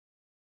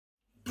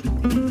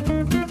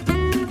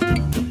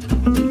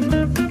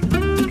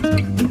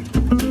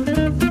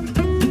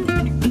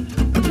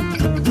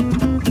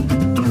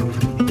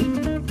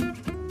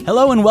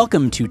Hello and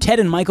welcome to Ted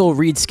and Michael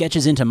Read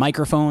Sketches into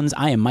Microphones.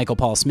 I am Michael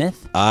Paul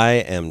Smith. I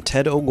am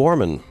Ted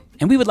O'Gorman.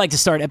 And we would like to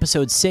start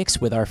episode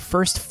 6 with our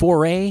first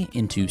foray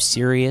into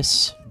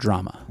serious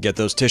drama. Get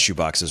those tissue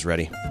boxes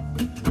ready.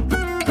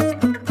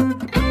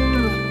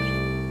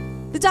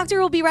 The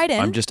doctor will be right in.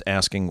 I'm just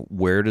asking,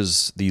 where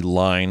does the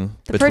line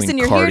The between person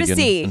you're here to cardigan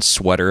see and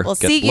sweater will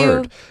get see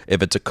blurred? you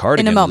If it's a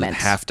cardigan, in a does it moment.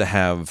 have to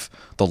have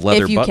the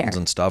leather If you buttons care.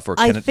 and stuff, or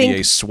I can it be think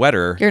a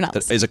sweater? you're not that,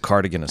 listening. is a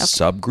cardigan a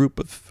subgroup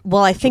of?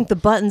 Well, I think the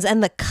buttons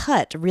and the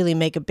cut really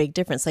make a big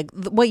difference. Like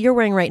what you're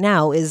wearing right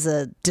now is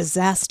a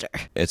disaster.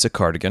 It's a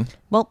cardigan.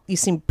 Well, you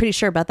seem pretty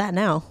sure about that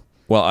now.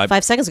 Well, I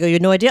 5 seconds ago, you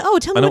had no idea. Oh,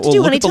 tell me I know. what to Well, do,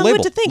 look honey. at the Tell me what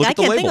label. to think. Look I at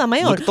the can't think label. on my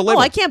own. Look at the Oh,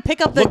 label. I can't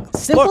pick up the Look,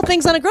 simple look.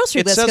 things on a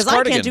grocery It list says because I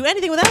cardigan. can't do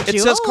anything without it you.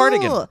 says Oh.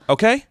 cardigan.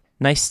 Okay.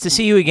 Nice to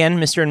see you again,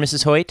 Mr. and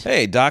Mrs. Hoyt.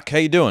 Hey, Doc, how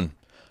you doing?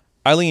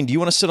 Eileen, do you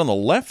want to sit on the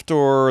left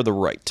or the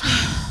right?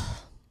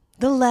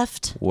 The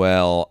left.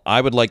 Well,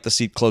 I would like the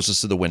seat closest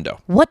to the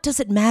window. What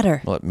does it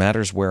matter? Well, it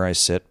matters where I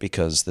sit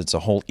because it's a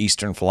whole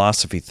Eastern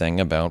philosophy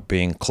thing about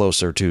being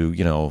closer to,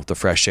 the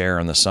fresh air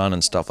and the sun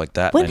and stuff like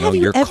that. When I know have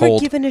you you're ever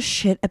cold. given a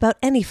shit about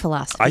any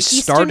philosophy? I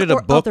Eastern started a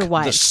or book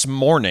otherwise? this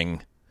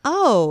morning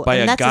Oh, by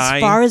and a that's guy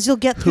as far as you'll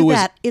get through who is-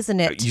 that, isn't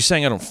it? You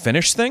saying I don't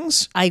finish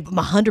things? I'm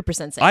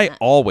 100% saying I that.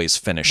 always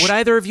finish. Would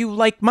either of you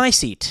like my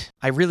seat?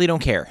 I really don't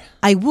care.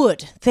 I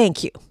would.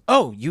 Thank you.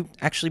 Oh, you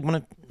actually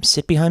want to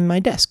sit behind my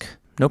desk?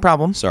 No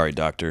problem. Sorry,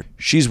 doctor.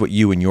 She's what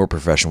you in your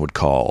profession would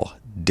call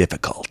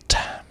difficult.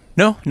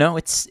 No,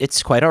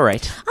 it's quite all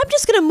right. I'm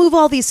just going to move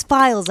all these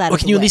files out Well, of the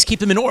can you at way. least keep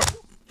them in order?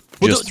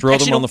 Just throw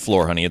them on the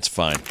floor, honey. It's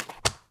fine.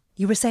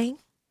 You were saying?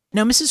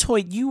 Now, Mrs.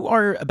 Hoyt, you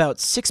are about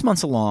 6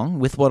 months along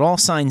with what all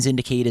signs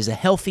indicate is a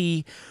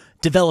healthy,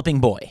 developing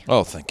boy.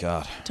 Oh, thank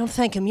God. Don't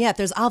thank him yet.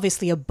 There's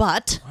obviously a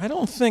but. I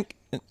don't think...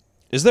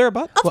 Is there a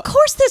butt? Of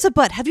course there's a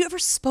but. Have you ever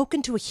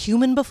spoken to a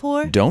human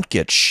before? Don't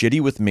get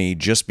shitty with me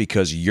just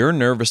because you're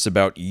nervous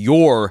about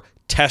your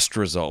test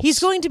results. He's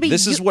going to be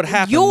This is what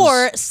happens.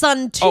 your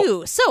son, too.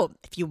 Oh. So,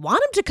 if you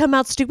want him to come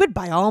out stupid,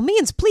 by all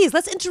means, please,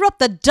 let's interrupt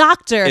the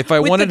doctor. If I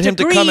with wanted the him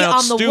to degree come out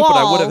on the stupid,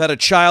 I would wall. have had a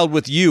child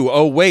with you.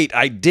 Oh, wait,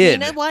 I did.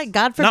 You know what?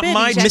 God Not forbid.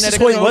 my he genetic Mrs.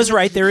 genetically- Hoyt was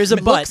right. There is a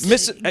but.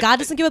 God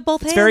doesn't give it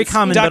both hands. It's very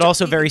common, but Doctor,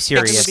 also very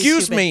serious.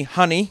 Excuse stupid. me,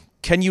 honey.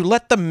 Can you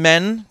let the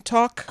men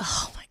talk?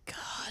 Oh, my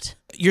God.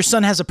 Your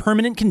son has a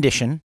permanent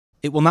condition.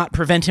 It will not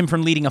prevent him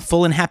from leading a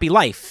full and happy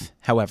life,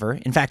 however.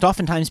 In fact,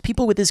 oftentimes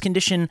people with this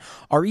condition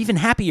are even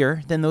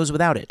happier than those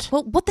without it.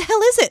 Well, what the hell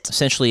is it?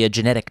 Essentially a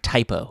genetic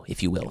typo,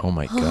 if you will. Oh,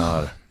 my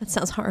God. That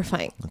sounds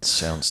horrifying. That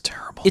sounds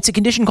terrible. It's a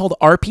condition called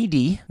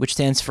RPD, which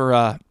stands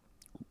for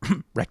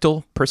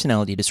rectal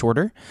personality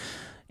disorder.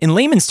 In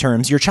layman's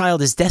terms, your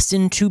child is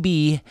destined to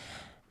be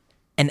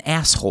an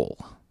asshole.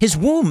 His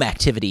womb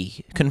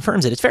activity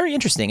confirms it. It's very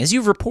interesting. As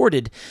you've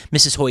reported,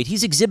 Mrs. Hoyt,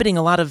 he's exhibiting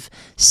a lot of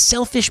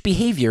selfish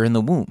behavior in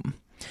the womb.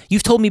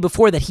 You've told me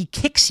before that he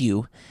kicks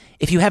you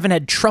if you haven't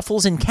had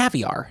truffles and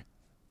caviar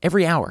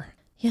every hour.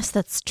 Yes,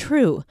 that's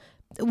true.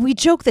 We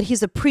joke that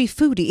he's a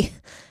pre-foodie,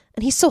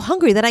 and he's so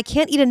hungry that I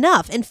can't eat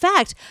enough. In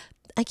fact,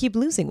 I keep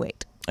losing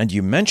weight. And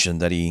you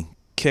mentioned that he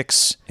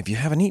kicks if you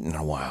haven't eaten in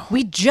a while.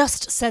 We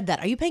just said that.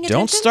 Are you paying attention?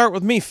 Don't start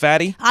with me,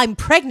 fatty. I'm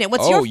pregnant.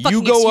 What's your fucking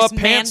you go excuse, up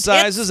man? pant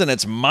sizes, and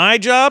it's my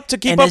job to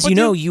keep And up as with you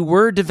know, you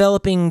were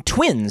developing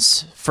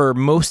twins for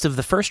most of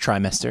the first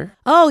trimester.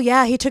 Oh,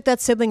 yeah, he took that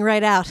sibling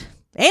right out.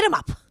 Ate him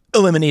up.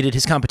 Eliminated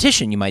his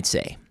competition, you might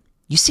say.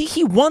 You see,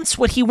 he wants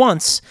what he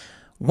wants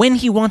when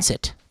he wants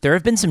it. There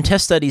have been some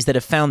test studies that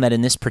have found that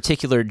in this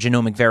particular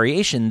genomic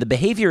variation, the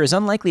behavior is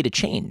unlikely to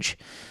change,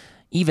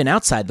 even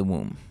outside the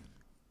womb,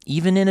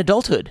 even in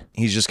adulthood.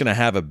 He's just going to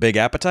have a big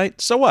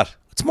appetite? So what?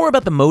 It's more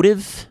about the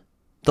motive,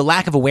 the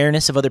lack of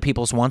awareness of other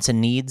people's wants and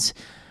needs.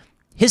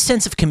 His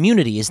sense of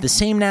community is the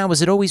same now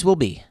as it always will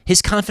be.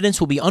 His confidence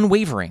will be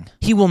unwavering.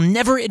 He will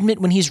never admit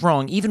when he's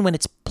wrong, even when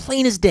it's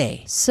plain as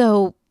day.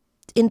 So,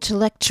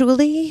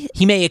 intellectually?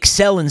 He may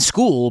excel in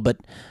school, but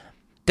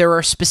there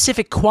are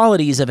specific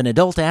qualities of an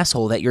adult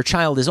asshole that your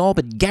child is all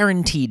but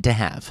guaranteed to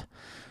have.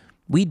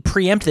 We'd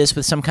preempt this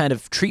with some kind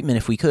of treatment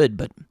if we could,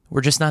 but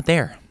we're just not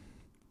there.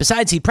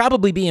 Besides, he'd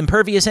probably be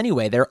impervious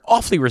anyway. They're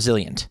awfully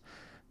resilient.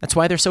 That's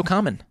why they're so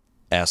common.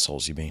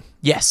 Assholes, you mean?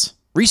 Yes.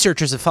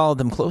 Researchers have followed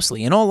them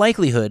closely. In all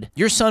likelihood,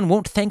 your son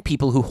won't thank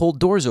people who hold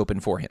doors open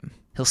for him.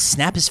 He'll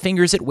snap his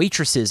fingers at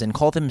waitresses and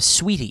call them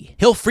sweetie.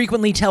 He'll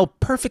frequently tell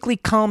perfectly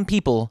calm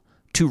people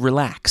to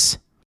relax.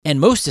 And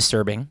most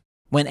disturbing,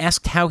 when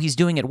asked how he's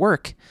doing at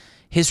work,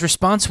 his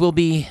response will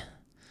be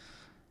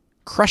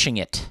crushing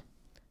it.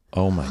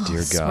 Oh, my dear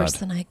It's God. worse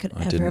than I could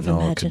ever didn't have know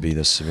it imagined. could be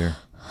this severe.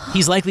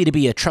 He's likely to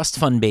be a trust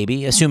fund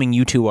baby, assuming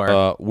you two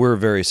are. We're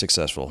very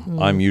successful.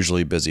 I'm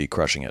usually busy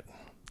crushing it.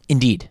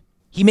 Indeed.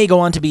 He may go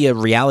on to be a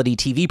reality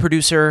TV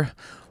producer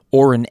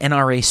or an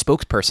NRA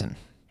spokesperson.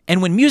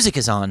 And when music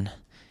is on,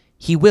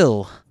 he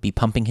will be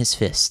pumping his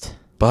fist.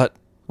 But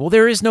Well,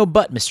 there is no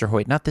but, Mr.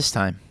 Hoyt, not this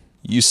time.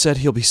 you said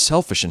he'll be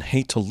selfish and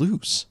hate to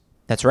lose.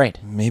 That's right.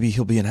 Maybe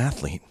he'll be an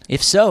athlete.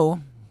 If so,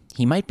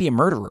 he might be a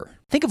murderer.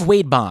 Think of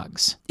Wade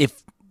Boggs.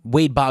 If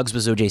Wade Boggs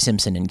was O.J.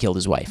 Simpson and killed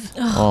his wife.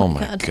 Oh my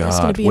there's gonna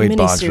God. be a Wade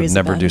Boggs would miniseries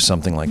never about do it.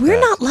 something like We're that.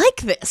 not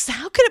like this.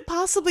 How could it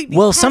possibly be?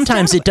 Well, passed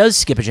sometimes down? it does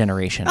skip a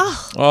generation.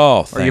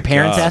 Oh, Are your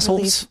parents God.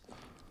 assholes?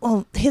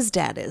 Well, his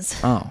dad is.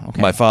 Oh,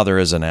 okay. My father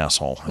is an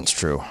asshole. It's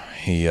true.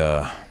 He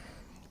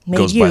Made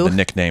goes you. by the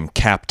nickname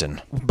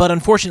Captain. But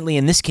unfortunately,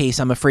 in this case,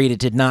 I'm afraid it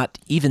did not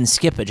even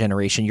skip a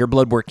generation. Your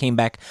blood work came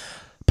back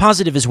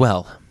positive as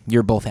well.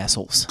 You're both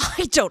assholes.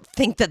 I don't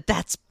think that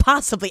that's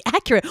possibly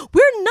accurate.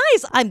 We're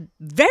nice. I'm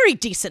very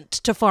decent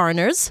to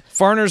foreigners.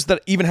 Foreigners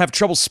that even have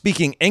trouble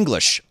speaking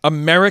English.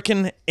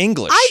 American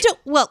English. I don't.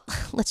 Well,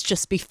 let's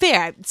just be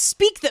fair. I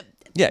speak the.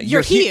 Yeah,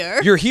 you're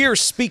here. You're here.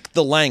 Speak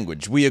the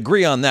language. We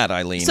agree on that,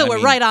 Eileen. So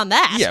we're right on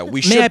that. Yeah,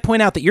 we should. May I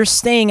point out that you're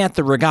staying at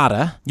the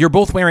regatta. You're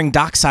both wearing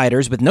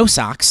docksiders with no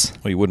socks.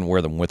 Well, you wouldn't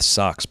wear them with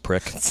socks,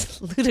 prick.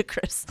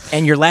 Ludicrous.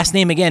 And your last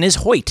name again is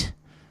Hoyt.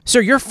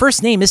 Sir, your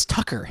first name is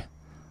Tucker.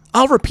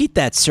 I'll repeat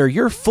that, sir.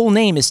 Your full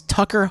name is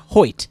Tucker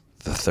Hoyt.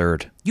 The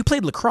third. You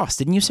played lacrosse,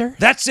 didn't you, sir?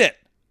 That's it.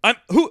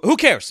 Who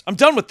cares? I'm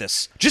done with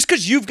this. Just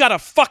because you've got a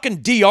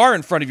fucking DR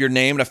in front of your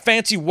name and a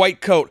fancy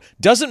white coat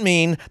doesn't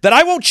mean that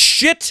I won't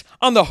shit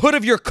on the hood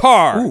of your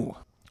car. Ooh.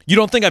 You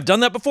don't think I've done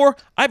that before?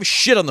 I've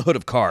shit on the hood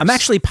of cars. I'm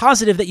actually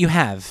positive that you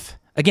have.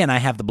 Again, I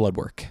have the blood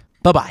work.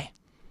 Bye-bye.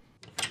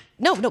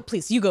 No,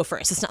 please, you go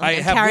first. It's not I like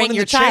I'm have carrying one in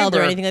your the child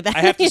chamber. or anything like that.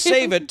 I have to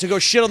save it to go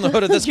shit on the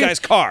hood of this guy's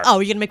car. Oh,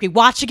 you're going to make me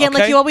watch again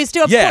like Okay. you always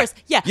do? Of Yeah. course.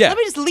 Yeah. Yeah. Let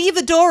me just leave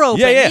the door open.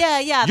 Yeah. Yeah.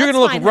 You're That's gonna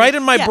look fine, right honey.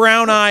 in my Yeah.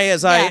 brown eye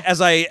as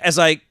Yeah.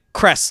 I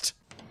crest.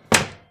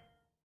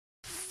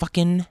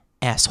 Fucking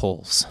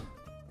assholes.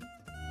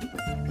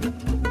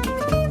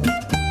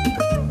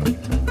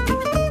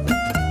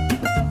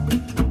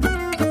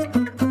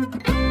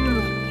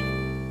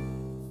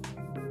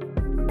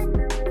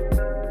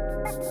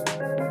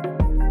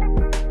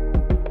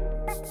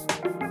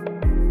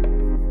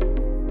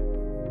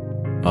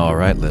 All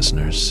right,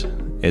 listeners,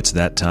 it's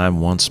that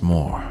time once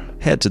more.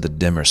 Head to the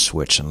dimmer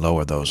switch and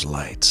lower those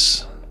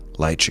lights.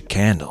 Light your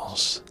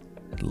candles.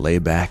 Lay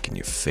back in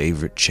your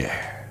favorite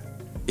chair.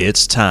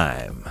 It's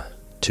time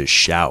to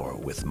shower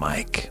with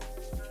Mike.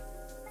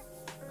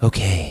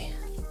 Okay,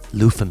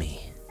 Lufamy.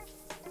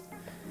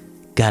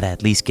 Gotta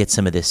at least get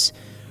some of this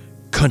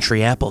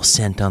country apple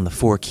scent on the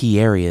 4 key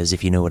areas,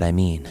 if you know what I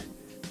mean.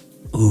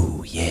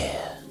 Ooh, yeah,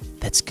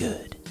 that's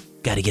good.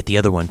 Gotta get the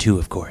other one too,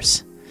 of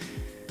course.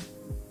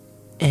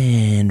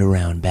 And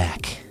around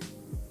back.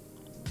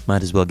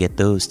 Might as well get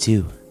those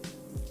too.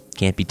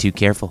 Can't be too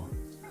careful.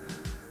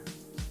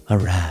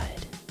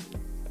 Alright.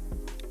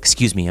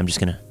 Excuse me, I'm just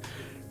gonna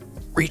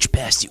reach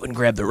past you and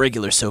grab the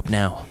regular soap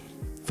now.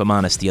 If I'm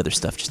honest, the other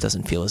stuff just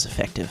doesn't feel as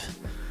effective.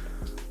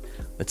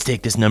 Let's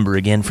take this number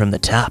again from the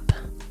top.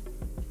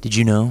 Did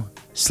you know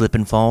slip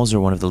and falls are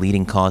one of the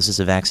leading causes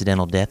of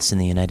accidental deaths in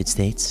the United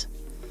States?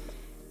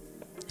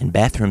 And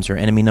bathrooms are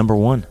enemy number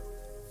 1.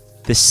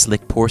 This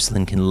slick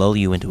porcelain can lull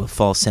you into a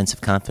false sense of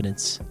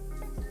confidence.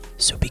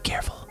 So be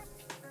careful.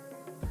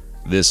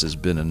 This has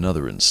been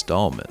another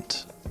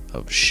installment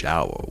of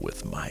Shower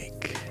with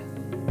Mike.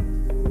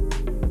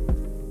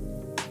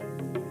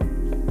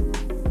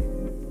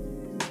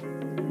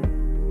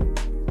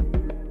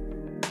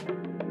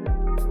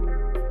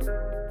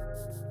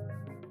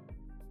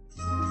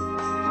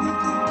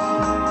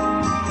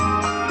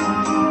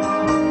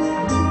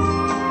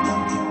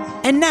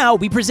 And now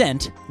we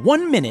present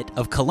 1 minute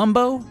of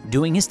Columbo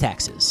doing his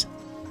taxes.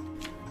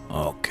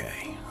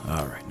 Okay,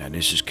 all right. Now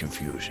this is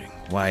confusing.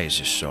 Why is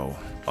this so?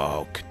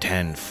 Oh,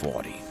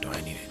 1040. Do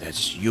I need it?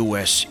 That's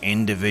U.S.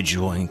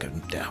 individual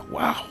income.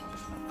 Wow.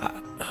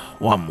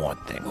 One more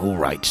thing. Who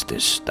writes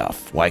this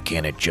stuff? Why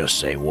can't it just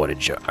say, what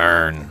did you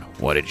earn?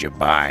 What did you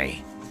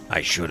buy?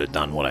 I should have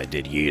done what I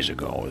did years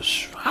ago,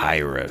 is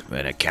hire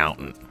an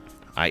accountant.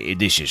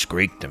 This is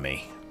Greek to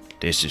me.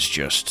 This is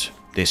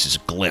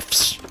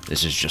glyphs.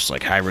 This is just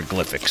like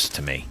hieroglyphics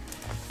to me.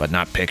 But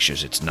not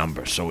pictures, it's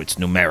numbers, so it's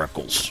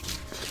numericals.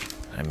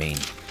 I mean,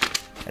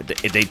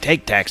 they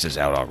take taxes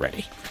out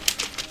already.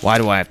 Why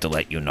do I have to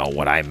let you know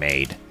what I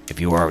made if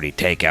you already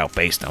take out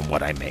based on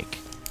what I make?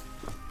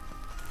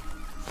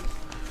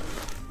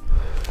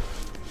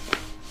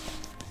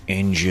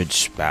 Injured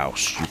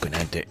spouse. You can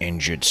enter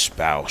injured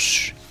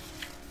spouse.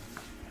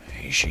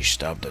 She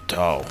stubbed her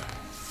toe.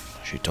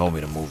 She told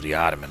me to move the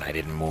ottoman. I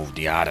didn't move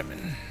the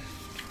ottoman.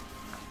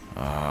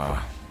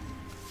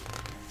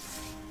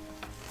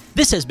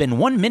 This has been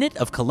 1 minute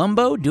of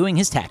Columbo doing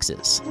his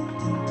taxes.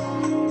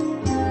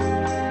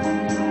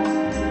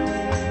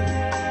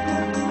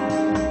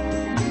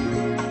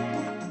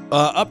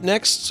 Up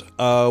next,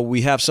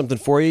 we have something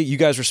for you. You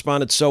guys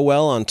responded so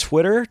well on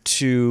Twitter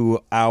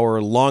to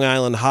our Long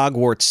Island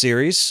Hogwarts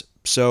series,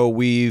 so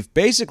we've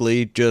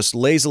basically just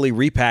lazily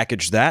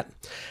repackaged that.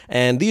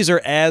 And these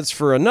are ads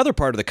for another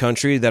part of the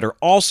country that are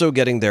also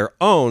getting their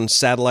own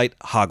satellite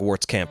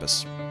Hogwarts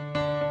campus.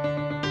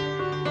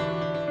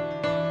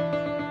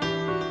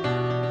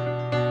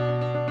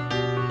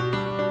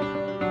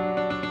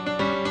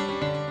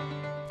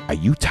 Are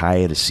you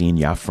tired of seeing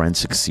your friends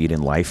succeed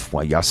in life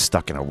while you're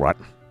stuck in a rut?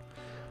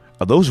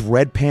 Are those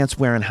red pants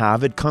wearing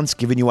Harvard cunts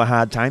giving you a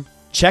hard time?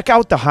 Check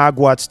out the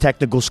Hogwarts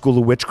Technical School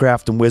of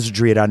Witchcraft and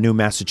Wizardry at our new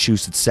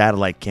Massachusetts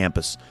satellite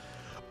campus.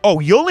 Oh,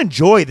 you'll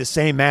enjoy the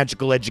same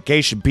magical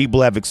education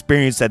people have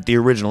experienced at the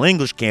original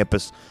English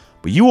campus,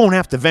 but you won't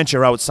have to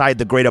venture outside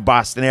the greater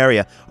Boston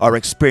area or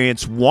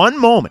experience one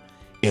moment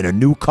in a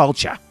new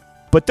culture.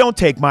 But don't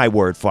take my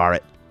word for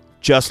it.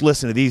 Just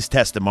listen to these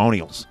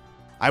testimonials.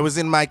 I was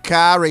in my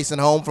car racing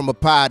home from a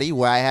party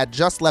where I had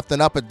just left an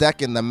upper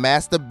deck in the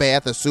master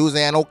bath of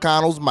Suzanne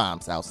O'Connell's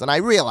mom's house, and I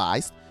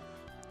realized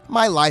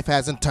my life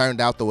hasn't turned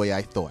out the way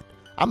I thought.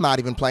 I'm not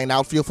even playing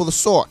outfield for the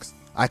Sox.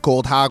 I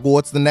called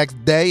Hogwarts the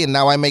next day, and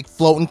now I make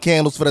floating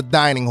candles for the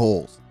dining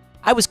halls.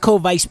 I was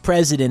co-vice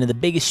president of the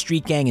biggest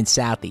street gang in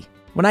Southie.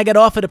 When I got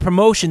offered a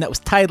promotion that was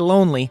title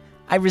only,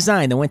 I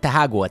resigned and went to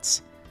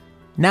Hogwarts.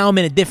 Now I'm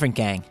in a different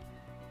gang.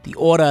 The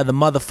Order of the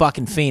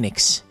Motherfucking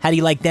Phoenix. How do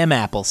you like them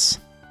apples?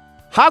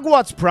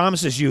 Hogwarts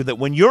promises you that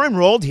when you're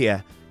enrolled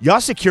here, your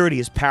security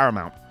is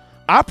paramount.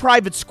 Our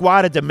private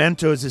squad of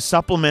Dementors is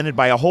supplemented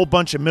by a whole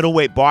bunch of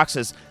middleweight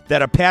boxers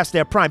that are past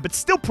their prime, but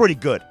still pretty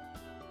good.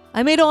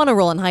 I made honor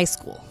roll in high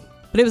school,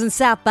 but it was in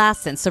South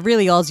Boston, so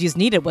really all you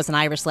needed was an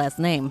Irish last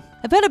name.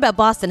 I bet about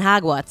Boston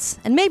Hogwarts,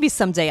 and maybe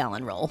someday I'll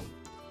enroll.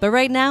 But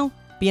right now,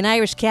 being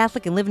Irish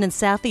Catholic and living in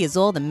Southie is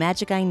all the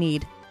magic I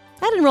need.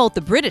 I'd enroll at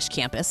the British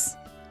campus,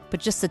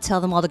 but just to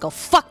tell them all to go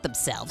fuck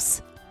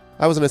themselves.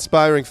 I was an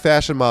aspiring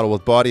fashion model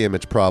with body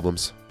image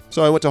problems,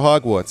 so I went to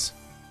Hogwarts.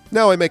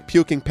 Now I make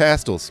puking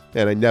pastels,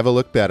 and I never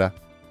look better.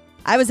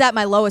 I was at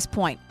my lowest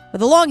point.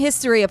 With a long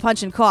history of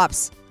punching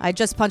cops, I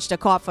just punched a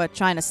cop for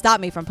trying to stop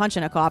me from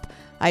punching a cop.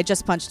 I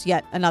just punched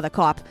yet another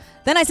cop.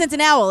 Then I sent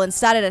an owl and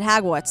started at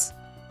Hogwarts.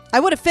 I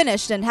would have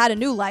finished and had a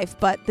new life,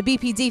 but the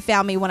BPD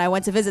found me when I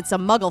went to visit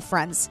some Muggle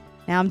friends.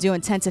 Now I'm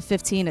doing 10 to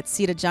 15 at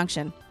Cedar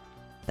Junction.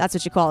 That's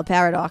what you call a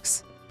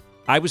paradox.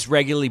 I was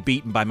regularly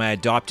beaten by my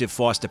adoptive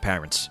foster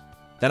parents.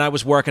 Then I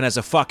was working as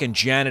a fucking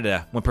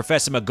janitor when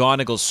Professor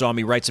McGonagall saw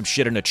me write some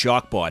shit on a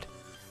chalkboard.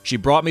 She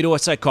brought me to a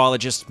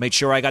psychologist, made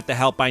sure I got the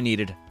help I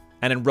needed,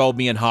 and enrolled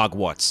me in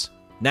Hogwarts.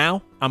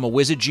 Now, I'm a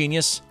wizard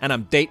genius, and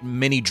I'm dating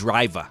Minnie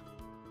Driver.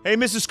 Hey,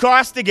 Mrs.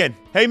 Costigan.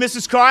 Hey,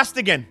 Mrs.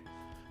 Costigan.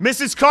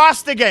 Mrs.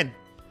 Costigan.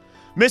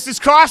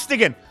 Mrs.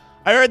 Costigan.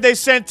 I heard they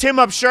sent Tim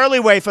up Shirley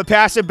way for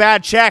passing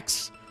bad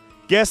checks.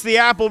 Guess the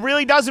apple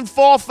really doesn't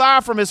fall far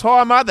from his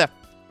whore mother.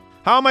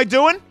 How am I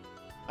doing?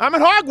 I'm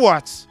at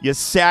Hogwarts, you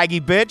saggy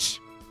bitch.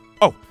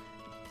 Oh,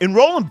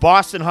 enroll in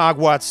Boston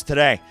Hogwarts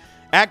today.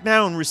 Act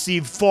now and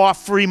receive 4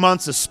 free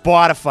months of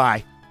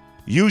Spotify.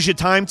 Use your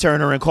time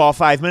turner and call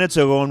 5 minutes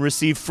ago and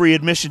receive free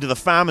admission to the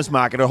farmer's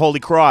market at Holy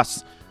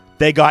Cross.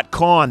 They got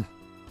corn.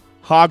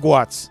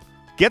 Hogwarts.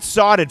 Get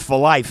sorted for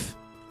life.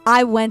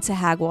 I went to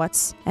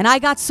Hogwarts, and I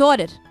got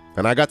sorted.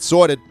 And I got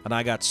sorted. And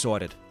I got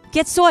sorted.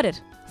 Get sorted.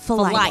 For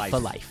life. For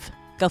life.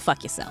 Go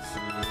fuck yourself.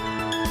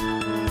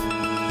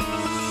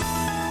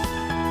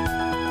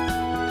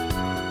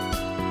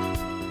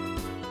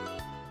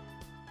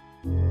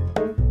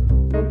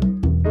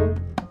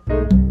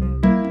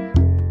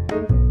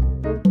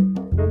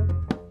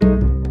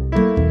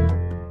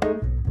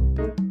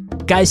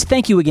 Guys,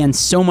 thank you again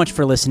so much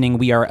for listening.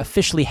 We are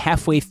officially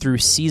halfway through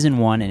Season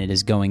 1, and it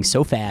is going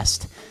so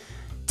fast.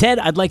 Ted,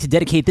 I'd like to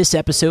dedicate this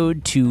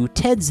episode to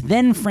Ted's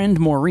then friend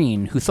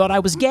Maureen, who thought I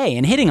was gay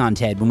and hitting on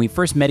Ted when we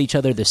first met each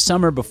other the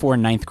summer before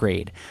 9th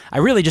grade. I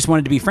really just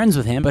wanted to be friends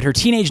with him, but her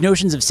teenage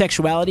notions of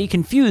sexuality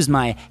confused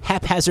my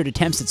haphazard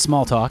attempts at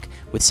small talk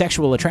with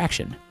sexual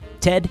attraction.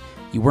 Ted,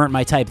 you weren't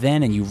my type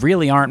then, and you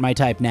really aren't my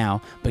type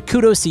now, but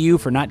kudos to you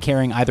for not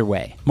caring either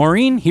way.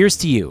 Maureen, here's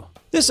to you.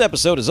 This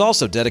episode is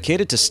also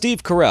dedicated to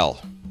Steve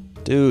Carell.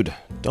 Dude,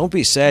 don't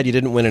be sad you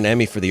didn't win an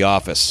Emmy for The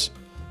Office.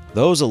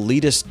 Those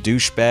elitist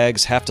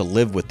douchebags have to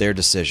live with their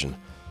decision.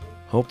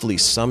 Hopefully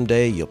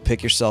someday you'll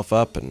pick yourself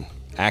up and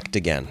act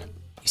again.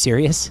 You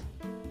serious?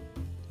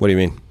 What do you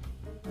mean?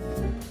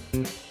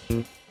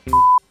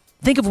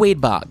 Think of Wade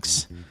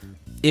Boggs.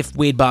 If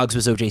Wade Boggs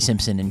was O.J.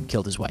 Simpson and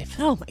killed his wife.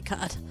 Oh my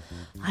god.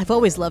 I've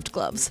always loved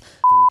gloves.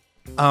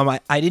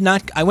 I did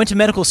not. I went to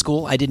medical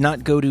school. I did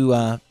not go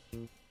to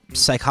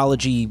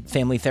psychology,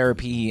 family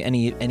therapy,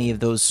 any of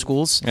those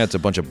schools. Yeah, it's a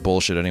bunch of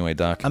bullshit anyway,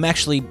 Doc. I'm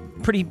actually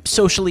pretty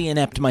socially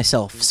inept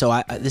myself,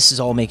 so this is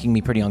all making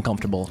me pretty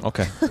uncomfortable.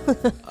 Okay.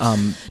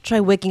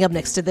 Try waking up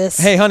next to this.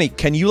 Hey, honey,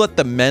 can you let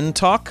the men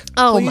talk,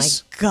 Oh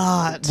please? my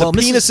god. The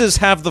penises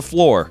have the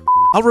floor.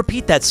 I'll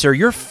repeat that, sir.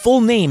 Your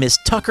full name is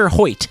Tucker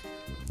Hoyt.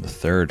 The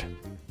third.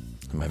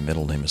 And my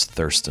middle name is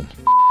Thurston.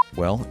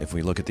 Well, if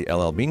we look at the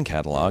LL Bean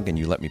catalog and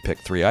you let me pick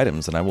 3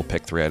 items, then I will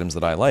pick 3 items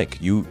that I like.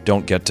 You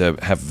don't get to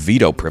have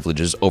veto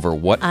privileges over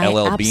what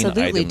LL Bean items I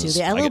absolutely do.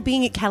 The LL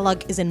Bean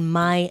catalog is in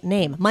my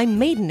name, my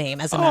maiden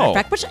name, as a matter of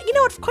fact. Which, you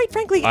know what? Quite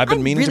frankly, I've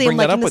been meaning really to bring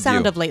that up liking the with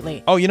sound you. of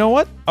lately. Oh, you know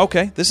what?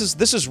 Okay, this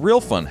is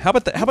real fun. How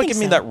about giving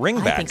me so. that ring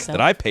I back think so.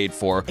 that I paid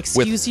for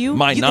Excuse with you?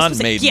 my This was a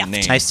non-maiden gift.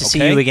 name? Nice to see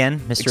okay? you again,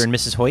 Mr. and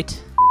Mrs.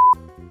 Hoyt.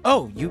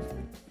 Oh, you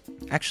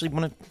actually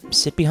want to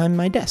sit behind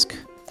my desk?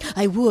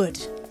 I would.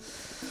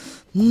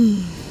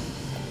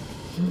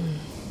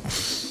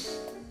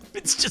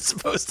 It's just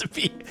supposed to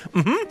be.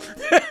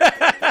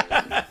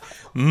 I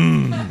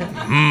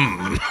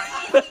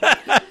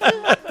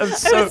was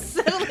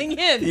settling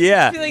in.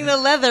 Yeah. Feeling the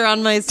leather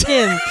on my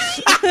skin.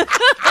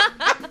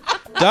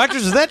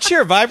 Doctors, does that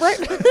chair vibrate?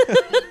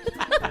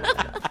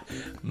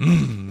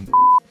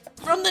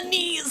 From the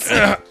knees.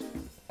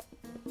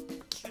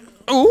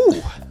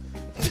 Ooh.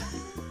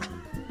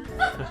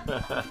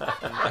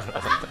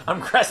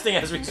 I'm cresting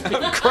as we speak.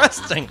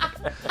 Cresting.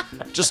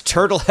 Just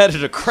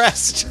turtle-headed a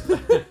crest.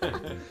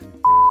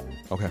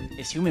 Okay.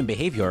 It's human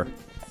behavior.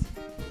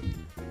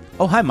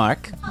 Oh, hi,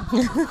 Mark.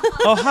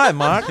 Oh, hi,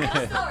 Mark.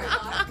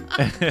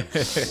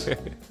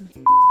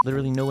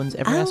 Literally no one's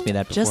ever asked me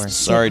that before.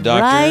 Just Sorry, sit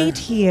doctor. right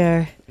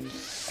here.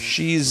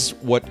 She's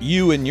what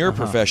you in your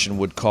profession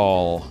would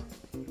call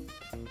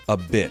a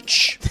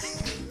bitch.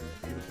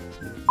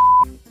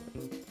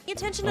 Pay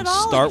attention Don't at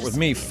all. start with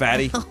me,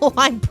 fatty. Oh,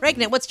 I'm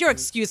pregnant. What's your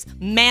excuse,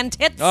 man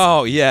tits?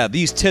 Oh, yeah,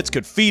 these tits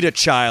could feed a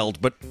child,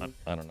 but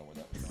I don't know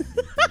where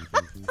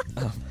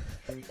that was.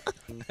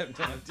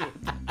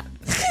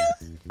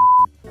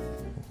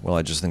 Well,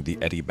 I just think the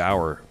Eddie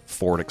Bauer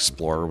Ford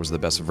Explorer was the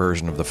best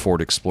version of the Ford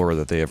Explorer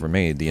that they ever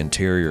made. The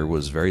interior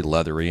was very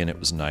leathery and it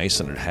was nice,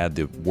 and it had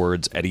the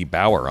words Eddie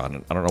Bauer on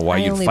it. I don't know why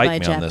you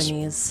fight me on this. I only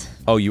buy Japanese.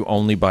 Oh, you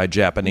only buy I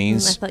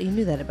Japanese? thought you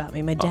knew that about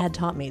me. My dad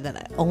taught me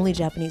that only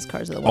Japanese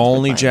cars are the ones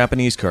Only we're buying.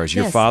 Japanese cars.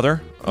 Your Yes.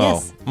 father?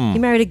 Yes. Oh. He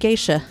married a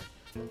geisha.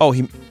 Oh,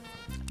 you're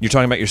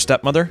talking about your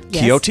stepmother?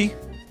 Yes. Kyoto?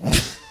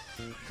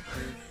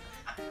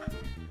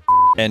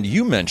 And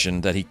you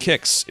mentioned that he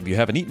kicks if you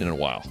haven't eaten in a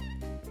while.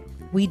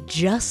 We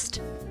just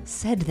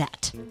said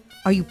that.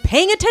 Are you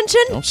paying attention?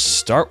 Don't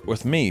start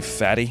with me,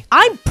 fatty.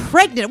 I'm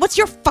pregnant. What's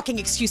your fucking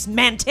excuse,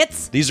 man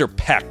tits? These are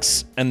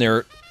pecs, and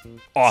they're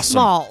awesome.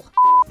 Small.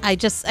 I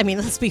mean,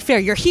 let's be fair.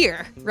 You're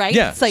here, right?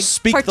 Yeah, It's like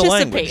speak the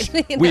participate.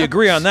 language. you We know?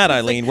 agree on that,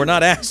 Eileen. We're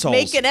not assholes.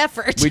 Make an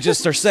effort. We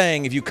just are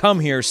saying, if you come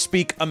here,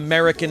 speak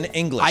American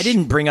English. I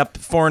didn't bring up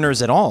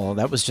foreigners at all.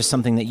 That was just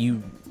something that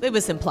you... It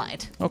was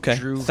implied. Okay.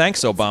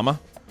 Thanks, Obama.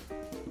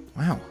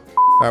 Wow.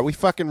 Are we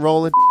fucking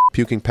rolling?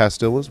 Puking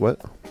pastillas?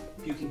 What?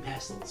 Puking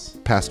pastels.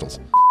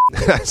 Pastels.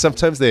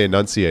 Sometimes they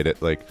enunciate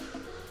it, like,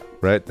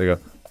 right? They go,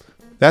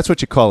 that's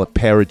what you call a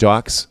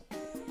paradox.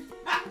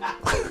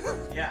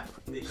 Yeah,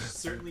 they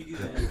certainly do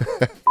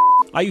that.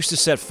 I used to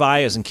set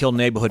fires and kill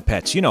neighborhood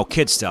pets. You know,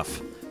 kid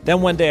stuff.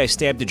 Then one day I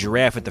stabbed a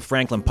giraffe at the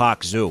Franklin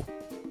Park Zoo.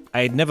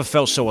 I had never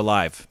felt so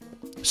alive.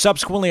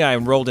 Subsequently, I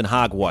enrolled in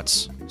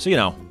Hogwarts. So, you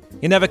know,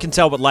 you never can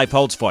tell what life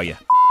holds for you.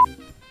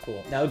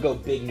 Cool. Now go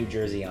big New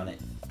Jersey on it.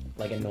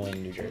 Like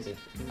annoying New Jersey.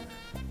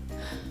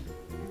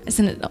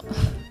 Isn't it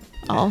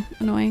all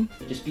annoying?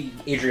 Just be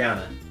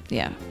Adriana.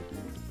 Yeah.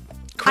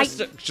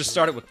 Just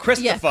started with Yeah,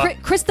 Christopher.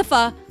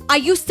 Christopher, I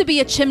used to be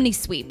a chimney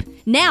sweep.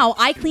 Now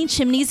I clean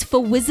chimneys for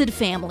wizard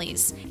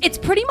families. It's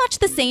pretty much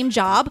the same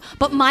job,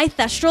 but my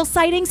thestral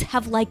sightings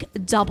have like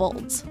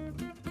doubled.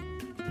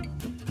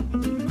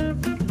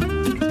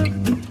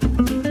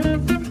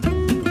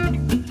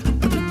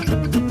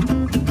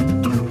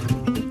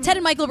 Ted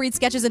and Michael Read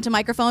Sketches into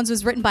Microphones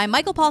was written by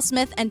Michael Paul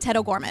Smith and Ted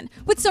O'Gorman,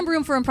 with some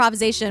room for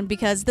improvisation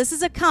because this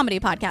is a comedy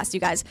podcast, you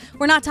guys.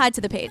 We're not tied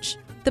to the page.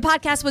 The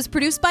podcast was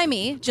produced by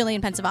me, Jillian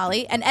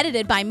Pensavalli, and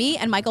edited by me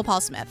and Michael Paul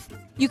Smith.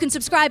 You can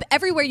subscribe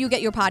everywhere you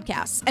get your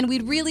podcasts, and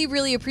we'd really,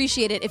 really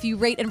appreciate it if you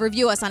rate and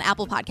review us on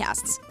Apple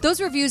Podcasts.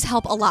 Those reviews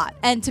help a lot,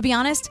 and to be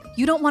honest,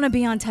 you don't want to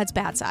be on Ted's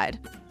bad side.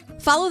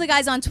 Follow the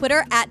guys on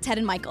Twitter at Ted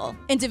and Michael,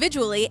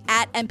 individually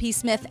at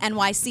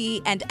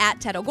MPSmithNYC and at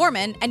Ted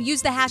O'Gorman, and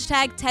use the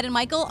hashtag Ted and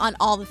Michael on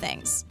all the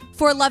things.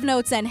 For love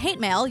notes and hate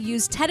mail,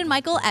 use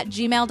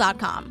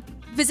tedandmichael@gmail.com.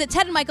 Visit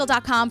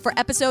tedandmichael.com for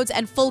episodes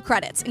and full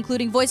credits,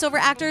 including voiceover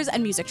actors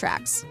and music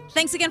tracks.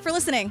 Thanks again for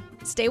listening.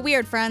 Stay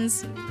weird,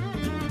 friends.